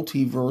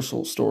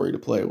multiversal story to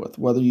play with.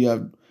 Whether you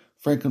have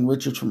Franklin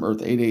Richards from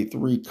Earth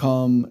 883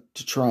 come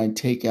to try and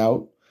take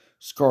out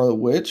Scarlet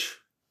Witch,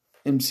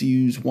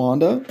 MCU's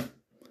Wanda,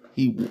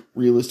 he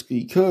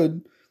realistically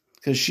could,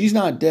 because she's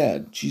not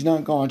dead. She's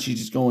not gone. She's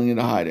just going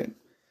into hiding.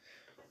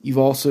 You've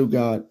also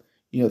got,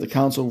 the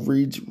Council of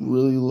Reeds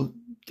really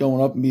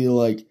going up and be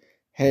like,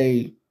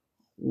 hey,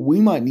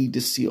 we might need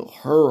to seal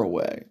her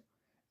away.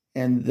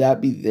 And that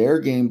be their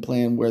game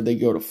plan, where they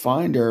go to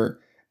find her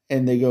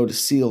and they go to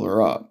seal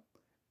her up.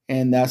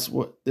 And that's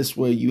what, this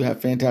way you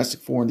have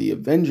Fantastic Four and the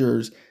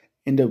Avengers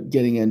end up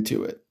getting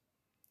into it,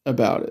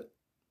 about it.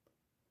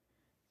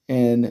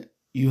 And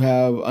you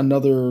have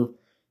another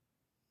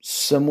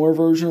similar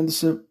version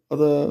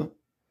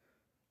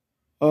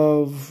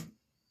of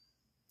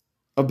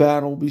a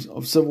battle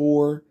of Civil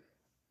War,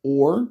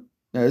 or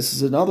now this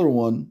is another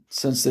one,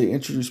 since they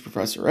introduced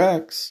Professor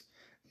X,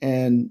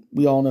 and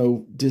we all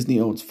know Disney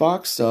owns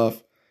Fox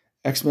stuff.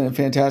 X-Men and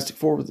Fantastic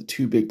Four were the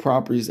two big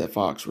properties that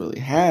Fox really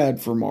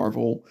had for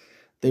Marvel.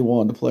 They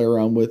wanted to play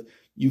around with.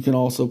 You can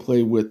also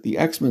play with the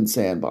X-Men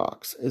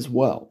sandbox as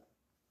well.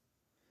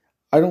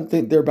 I don't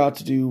think they're about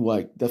to do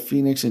like the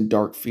Phoenix and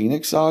Dark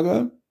Phoenix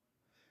saga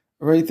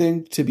or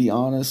anything, to be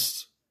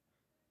honest.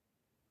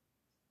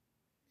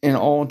 In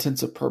all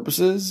intents and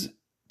purposes,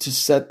 to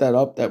set that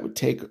up, that would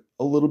take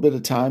a little bit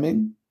of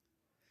timing.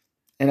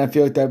 And I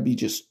feel like that would be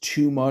just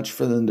too much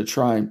for them to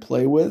try and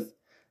play with.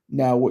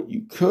 Now, what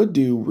you could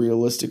do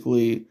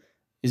realistically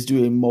is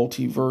do a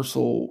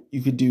multiversal.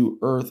 You could do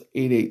Earth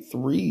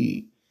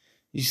 883,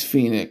 use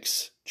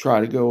Phoenix,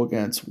 try to go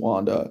against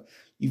Wanda.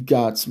 You've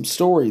got some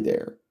story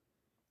there.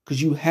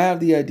 Because you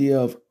have the idea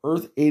of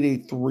Earth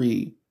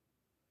 883.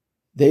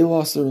 They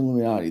lost their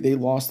Illuminati. They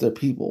lost their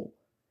people.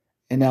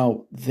 And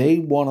now they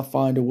want to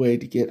find a way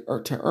to get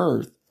to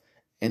Earth.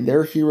 And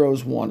their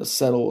heroes want to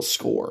settle a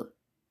score.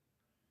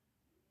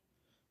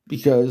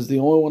 Because the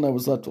only one that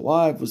was left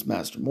alive was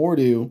Master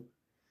Mordo.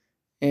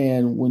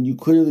 And when you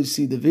clearly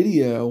see the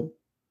video,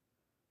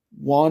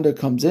 Wanda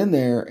comes in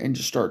there and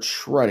just starts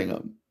shredding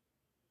him.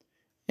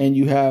 And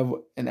you have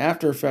an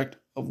after effect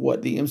of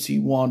what the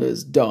MCU Wanda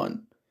has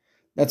done.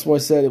 That's why I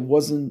said it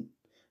wasn't,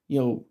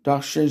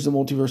 Doctor Strange the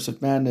Multiverse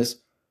of Madness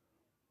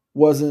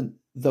wasn't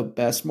the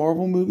best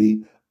Marvel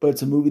movie, but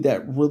it's a movie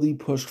that really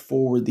pushed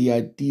forward the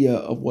idea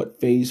of what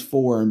Phase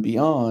 4 and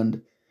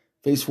beyond,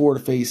 Phase 4 to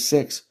Phase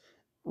 6,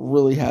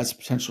 really has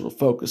potential to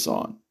focus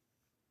on.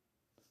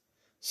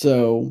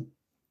 So,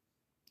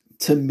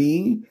 to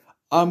me,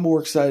 I'm more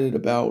excited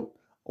about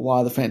a lot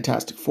of the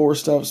Fantastic Four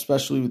stuff,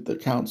 especially with the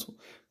Council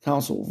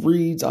of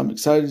Reeds. I'm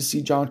excited to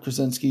see John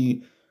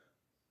Krasinski,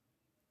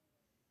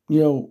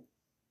 redo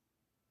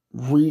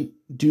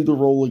the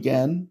role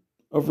again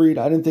of Reed.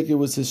 I didn't think it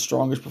was his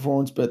strongest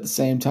performance, but at the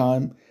same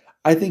time,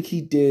 I think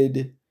he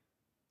did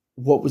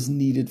what was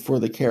needed for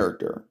the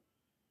character.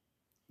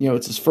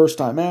 It's his first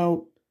time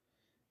out,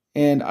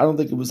 And I don't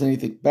think it was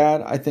anything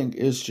bad. I think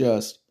it's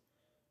just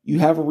you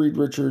have a Reed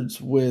Richards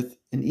with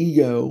an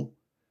ego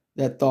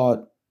that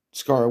thought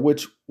Scarlet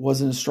Witch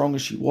wasn't as strong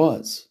as she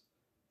was.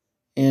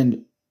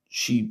 And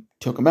she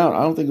took him out.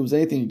 I don't think it was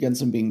anything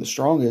against him being the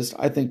strongest.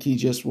 I think he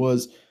just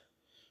was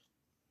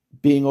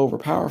being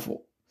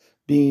overpowerful,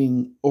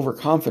 being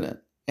overconfident.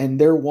 And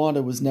their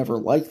Wanda was never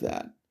like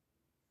that.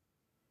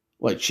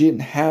 Like, she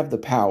didn't have the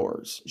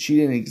powers. She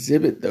didn't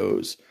exhibit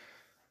those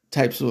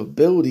types of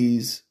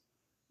abilities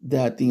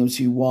that the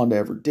MCU Wanda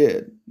ever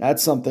did.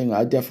 That's something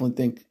I definitely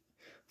think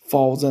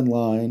falls in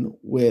line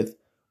with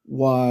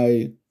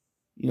why,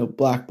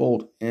 Black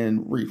Bolt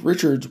and Reed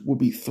Richards would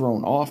be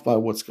thrown off by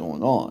what's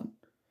going on.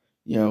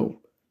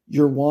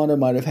 Your Wanda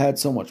might have had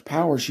so much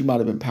power, she might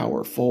have been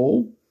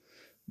powerful,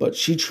 but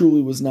she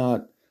truly was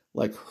not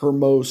like her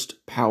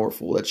most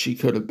powerful that she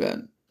could have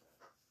been.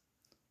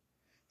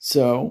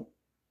 So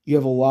you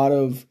have a lot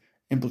of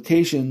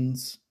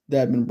implications that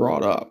have been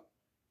brought up.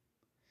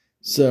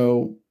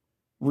 So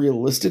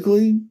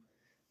realistically,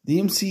 the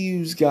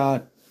MCU's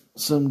got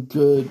some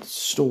good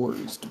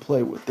stories to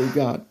play with. They've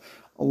got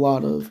a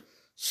lot of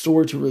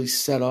story to really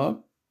set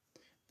up,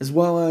 as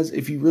well as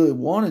if you really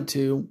wanted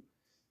to,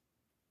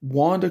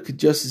 Wanda could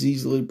just as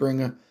easily bring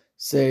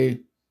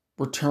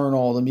return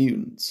all the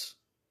mutants.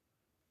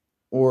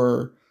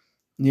 Or,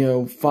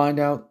 find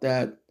out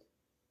that,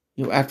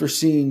 after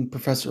seeing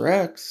Professor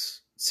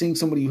X, seeing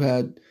somebody who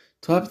had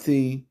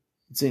telepathy,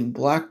 and seeing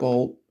Black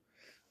Bolt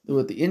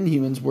with the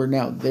Inhumans, where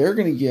now they're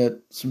going to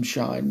get some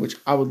shine, which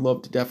I would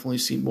love to definitely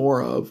see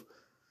more of,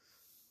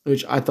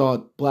 which I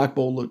thought Black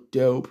Bolt looked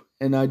dope,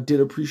 and I did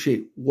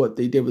appreciate what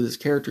they did with his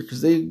character,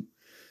 because they,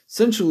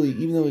 essentially,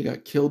 even though he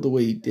got killed the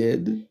way he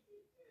did,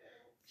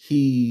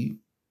 he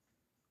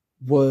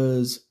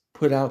was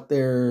put out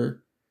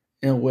there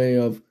in a way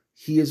of,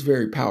 he is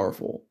very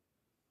powerful.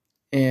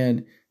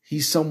 And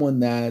he's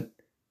someone that,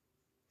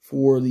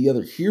 for the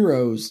other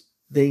heroes,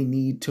 they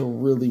need to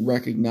really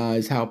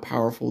recognize how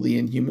powerful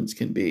the Inhumans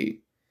can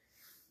be.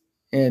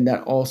 And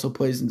that also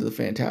plays into the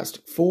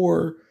Fantastic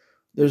Four.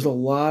 There's a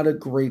lot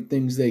of great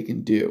things they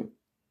can do.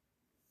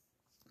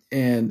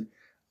 And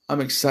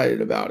I'm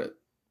excited about it.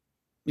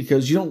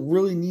 Because you don't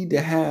really need to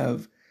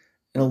have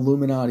an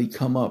Illuminati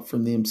come up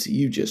from the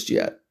MCU just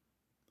yet.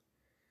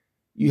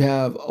 You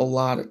have a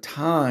lot of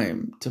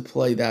time to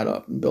play that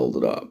up and build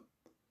it up.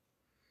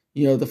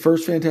 The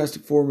first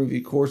Fantastic Four movie,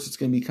 of course, it's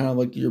going to be kind of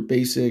like your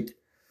basic,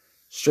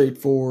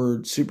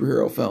 straightforward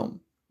superhero film.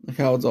 Like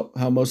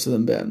how most of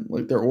them been,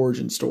 like their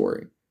origin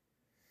story.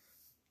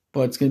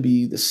 But it's going to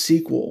be the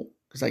sequel,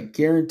 because I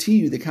guarantee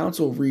you the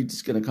Council of Reeds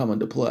is going to come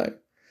into play.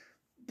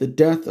 The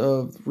death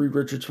of Reed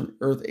Richards from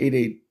Earth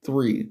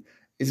 883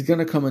 is going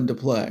to come into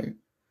play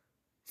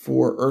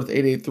for Earth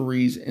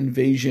 883's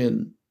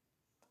invasion,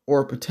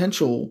 or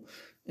potential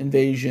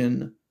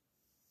invasion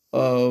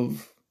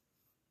of,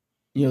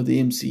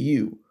 the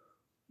MCU.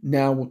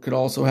 Now what could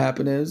also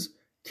happen is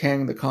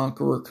Kang the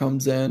Conqueror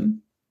comes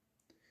in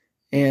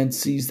and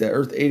sees that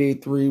Earth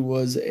 883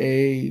 was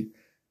a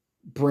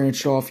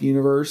branched off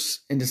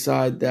universe and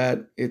decide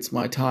that it's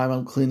my time,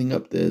 I'm cleaning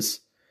up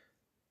these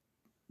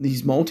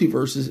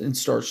multiverses, and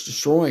starts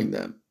destroying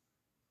them.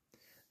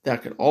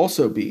 That could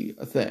also be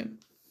a thing.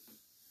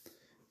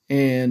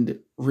 And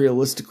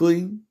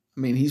realistically,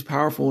 he's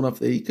powerful enough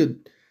that he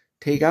could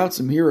take out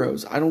some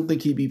heroes. I don't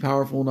think he'd be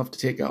powerful enough to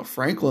take out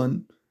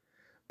Franklin.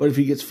 But if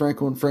he gets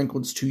Franklin,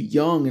 Franklin's too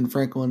young, and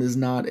Franklin is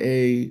not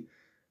a,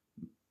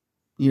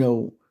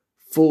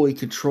 fully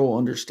control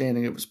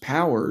understanding of his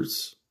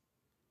powers,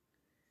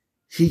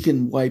 he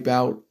can wipe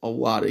out a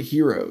lot of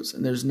heroes.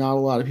 And there's not a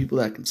lot of people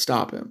that can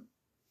stop him.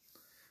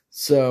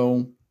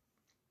 So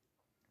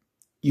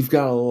you've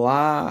got a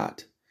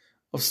lot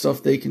of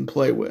stuff they can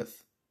play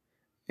with.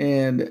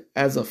 And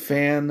as a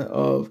fan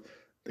of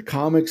the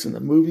comics and the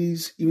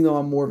movies, even though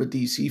I'm more of a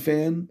DC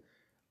fan,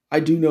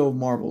 I do know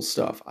Marvel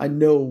stuff. I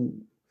know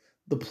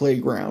the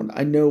playground.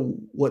 I know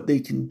what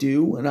they can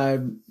do, and I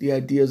have the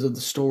ideas of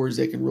the stories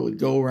they can really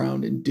go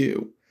around and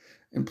do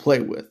and play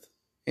with.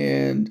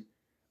 And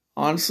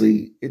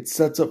honestly, it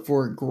sets up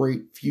for a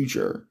great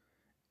future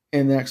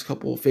in the next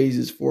couple of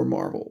phases for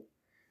Marvel.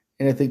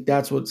 And I think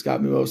that's what's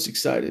got me most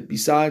excited.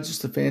 Besides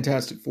just the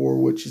Fantastic Four,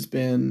 which has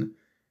been,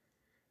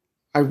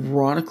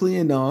 ironically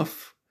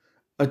enough,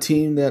 a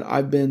team that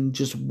I've been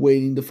just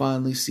waiting to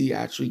finally see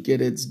actually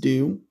get its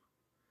due.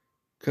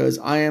 Because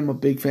I am a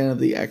big fan of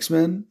the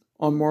X-Men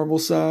on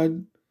Marvel's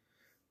side.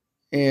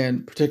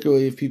 And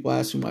particularly if people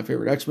ask who my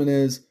favorite X-Men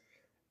is,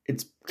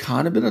 it's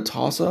kind of been a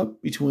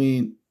toss-up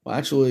between,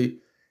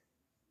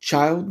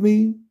 child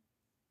me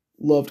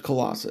loved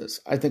Colossus.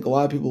 I think a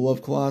lot of people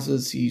love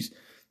Colossus. He's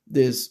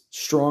this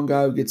strong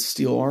guy who gets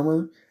steel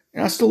armor.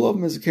 And I still love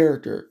him as a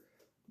character.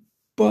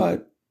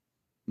 But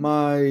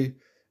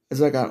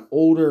as I got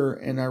older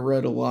and I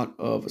read a lot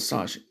of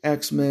Astonishing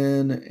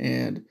X-Men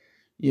and,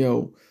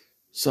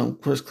 some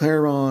Chris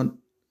Claremont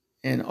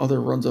and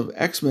other runs of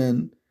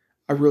X-Men,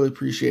 I really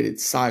appreciated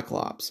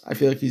Cyclops. I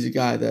feel like he's a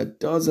guy that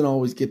doesn't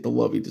always get the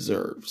love he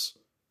deserves.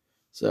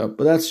 So,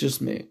 but that's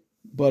just me.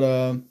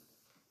 But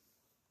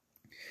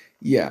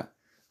yeah,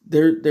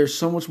 there's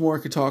so much more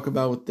I could talk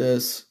about with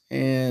this,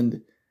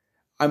 and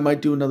I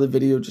might do another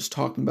video just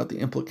talking about the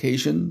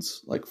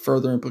implications, like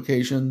further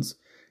implications,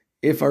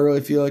 if I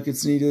really feel like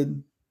it's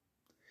needed.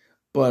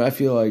 But I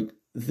feel like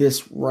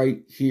this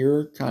right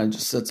here kind of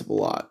just sets up a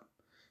lot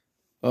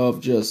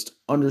of just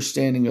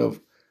understanding of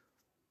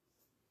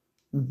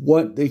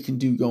what they can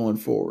do going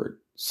forward.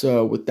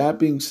 So with that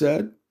being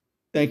said,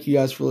 thank you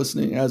guys for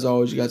listening. As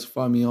always, you guys can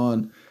find me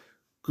on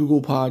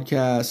Google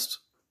Podcast,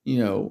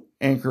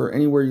 Anchor,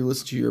 anywhere you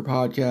listen to your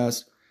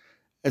podcast,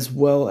 as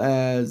well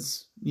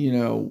as,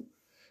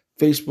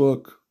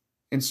 Facebook,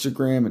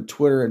 Instagram, and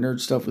Twitter at Nerd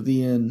Stuff with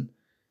Ian.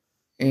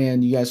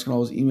 And you guys can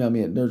always email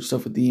me at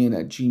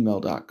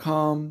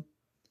nerdstuffwithian@gmail.com.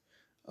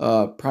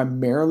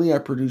 Primarily, I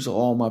produce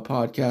all my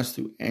podcasts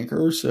through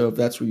Anchor, so if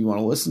that's where you want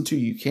to listen to,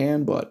 you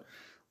can, but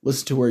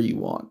listen to where you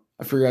want.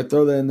 I figured I'd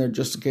throw that in there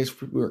just in case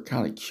people are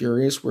kind of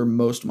curious where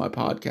most of my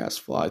podcasts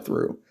fly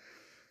through,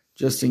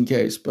 just in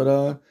case.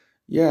 But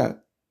yeah,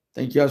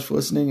 thank you guys for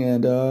listening,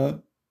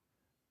 and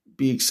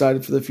be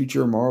excited for the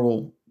future of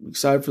Marvel.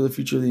 Excited for the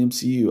future of the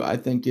MCU. I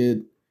think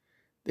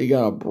they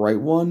got a bright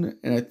one,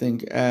 and I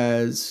think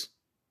as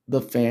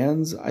the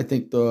fans, I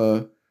think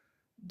the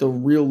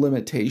real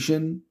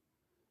limitation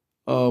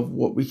of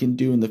what we can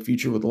do in the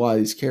future with a lot of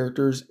these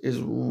characters is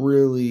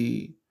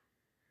really,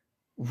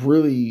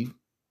 really,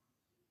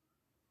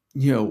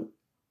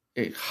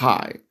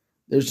 high.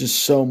 There's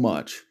just so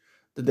much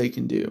that they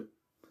can do.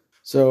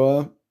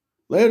 So,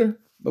 later.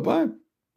 Bye-bye.